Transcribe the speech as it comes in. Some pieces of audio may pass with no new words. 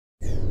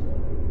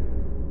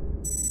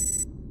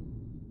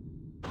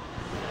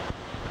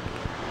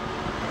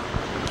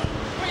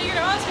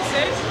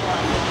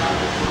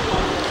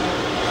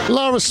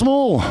Lara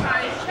Small.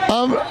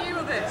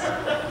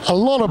 A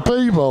lot of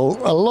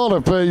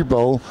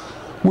people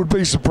would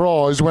be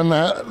surprised when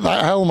that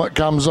helmet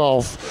comes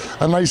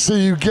off and they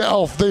see you get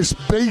off this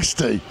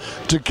beastie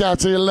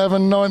Ducati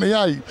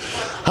 1198.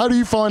 How do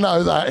you find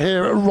out that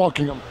here at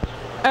Rockingham?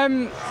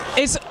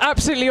 It's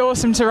absolutely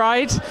awesome to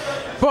ride,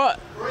 but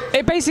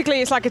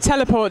it's like a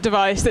teleport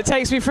device that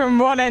takes me from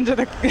one end of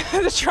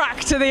the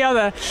track to the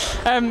other.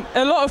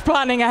 A lot of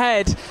planning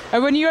ahead,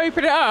 and when you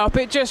open it up,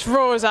 it just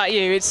roars at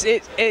you.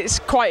 It's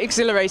quite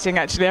exhilarating,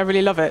 actually. I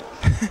really love it.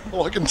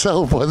 Well, I can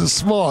tell by the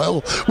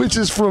smile, which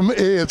is from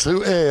ear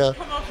to ear.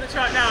 Come off the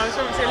track now,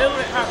 so obviously a little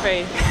bit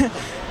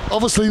happy.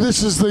 Obviously,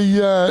 this is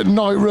the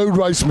Knight road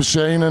race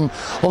machine, and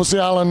obviously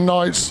Alan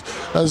Knights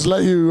has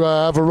let you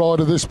have a ride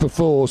of this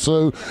before,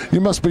 so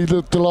you must be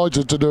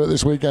delighted to do it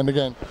this weekend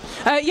again.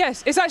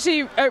 Yes, it's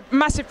actually a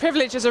massive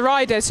privilege as a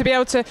rider to be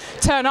able to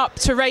turn up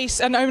to race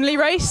and only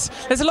race.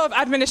 There's a lot of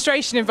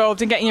administration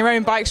involved in getting your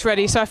own bikes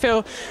ready, so I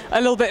feel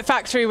a little bit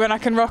factory when I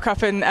can rock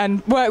up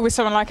and work with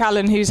someone like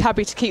Alan who's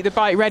happy to keep the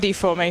bike ready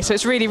for me, so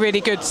it's really,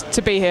 really good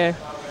to be here.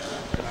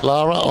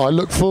 Lara, I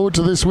look forward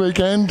to this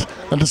weekend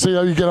and to see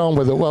how you get on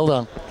with it. Well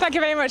done. Thank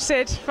you very much,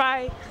 Sid.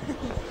 Bye.